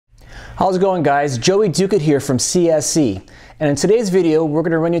How's it going, guys? Joey Ducat here from CSC, and in today's video we're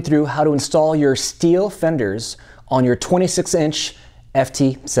going to run you through how to install your steel fenders on your 26-inch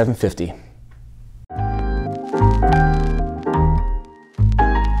FT750.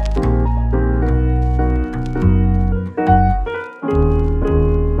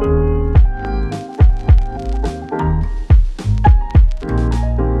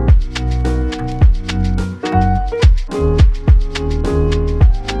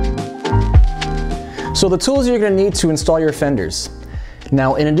 So the tools you're going to need to install your fenders.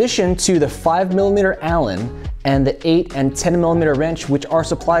 Now, in addition to the 5mm Allen and the 8 and 10mm wrench, which are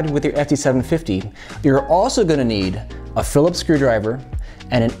supplied with your FT750, you're also going to need a Phillips screwdriver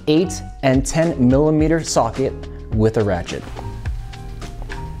and an 8 and 10mm socket with a ratchet.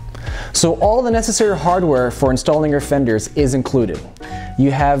 So all the necessary hardware for installing your fenders is included. You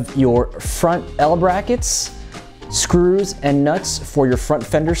have your front L brackets, screws and nuts for your front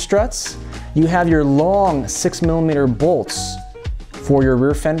fender struts. You have your long 6mm bolts for your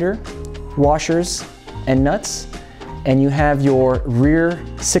rear fender, washers and nuts, and you have your rear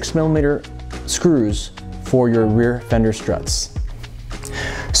 6mm screws for your rear fender struts.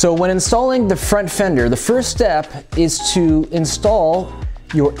 So when installing the front fender, the first step is to install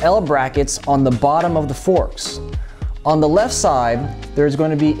your L brackets on the bottom of the forks. On the left side, there's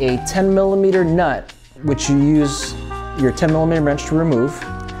going to be a 10mm nut, which you use your 10mm wrench to remove.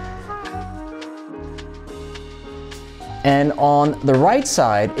 And on the right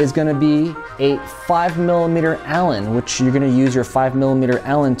side is going to be a 5mm Allen, which you're going to use your 5mm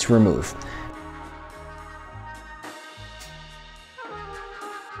Allen to remove.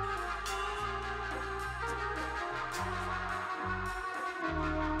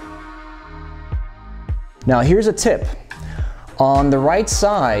 Now here's a tip. On the right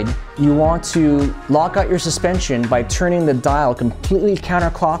side, you want to lock out your suspension by turning the dial completely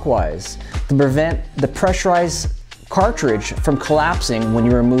counterclockwise to prevent the pressurized cartridge from collapsing when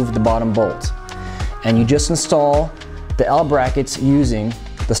you remove the bottom bolt. And you just install the L brackets using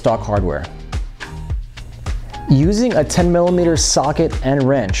the stock hardware. Using a 10mm socket and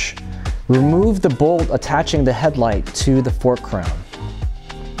wrench, remove the bolt attaching the headlight to the fork crown.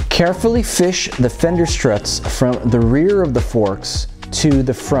 Carefully fish the fender struts from the rear of the forks to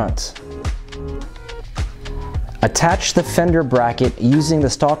the front. Attach the fender bracket using the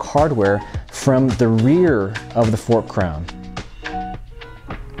stock hardware from the rear of the fork crown.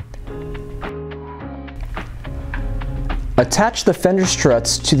 Attach the fender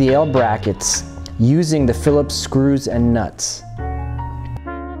struts to the L brackets using the Phillips screws and nuts.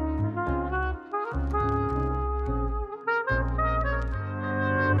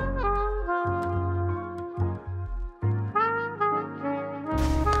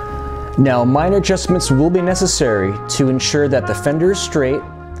 Now, minor adjustments will be necessary to ensure that the fender is straight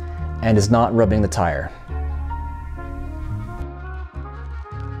and is not rubbing the tire.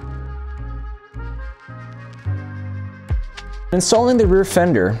 Installing the rear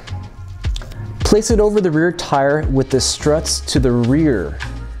fender, place it over the rear tire with the struts to the rear.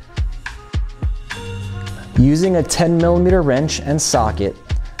 Using a 10mm wrench and socket,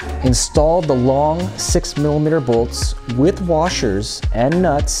 install the long 6mm bolts with washers and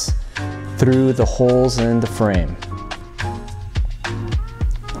nuts through the holes in the frame.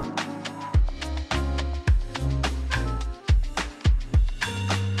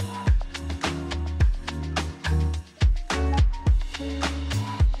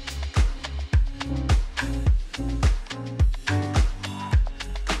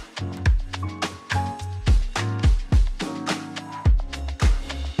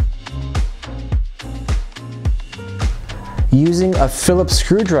 Using a Phillips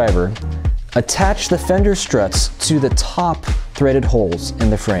screwdriver, attach the fender struts to the top threaded holes in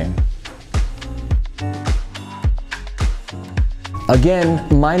the frame. Again,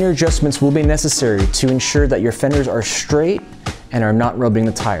 minor adjustments will be necessary to ensure that your fenders are straight and are not rubbing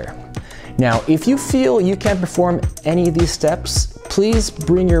the tire. Now, if you feel you can't perform any of these steps, please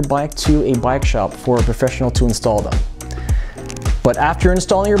bring your bike to a bike shop for a professional to install them. But after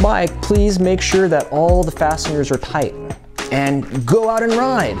installing your bike, please make sure that all the fasteners are tight and go out and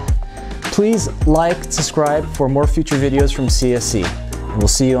ride. Please like, subscribe for more future videos from CSC, and we'll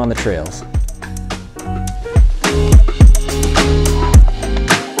see you on the trails.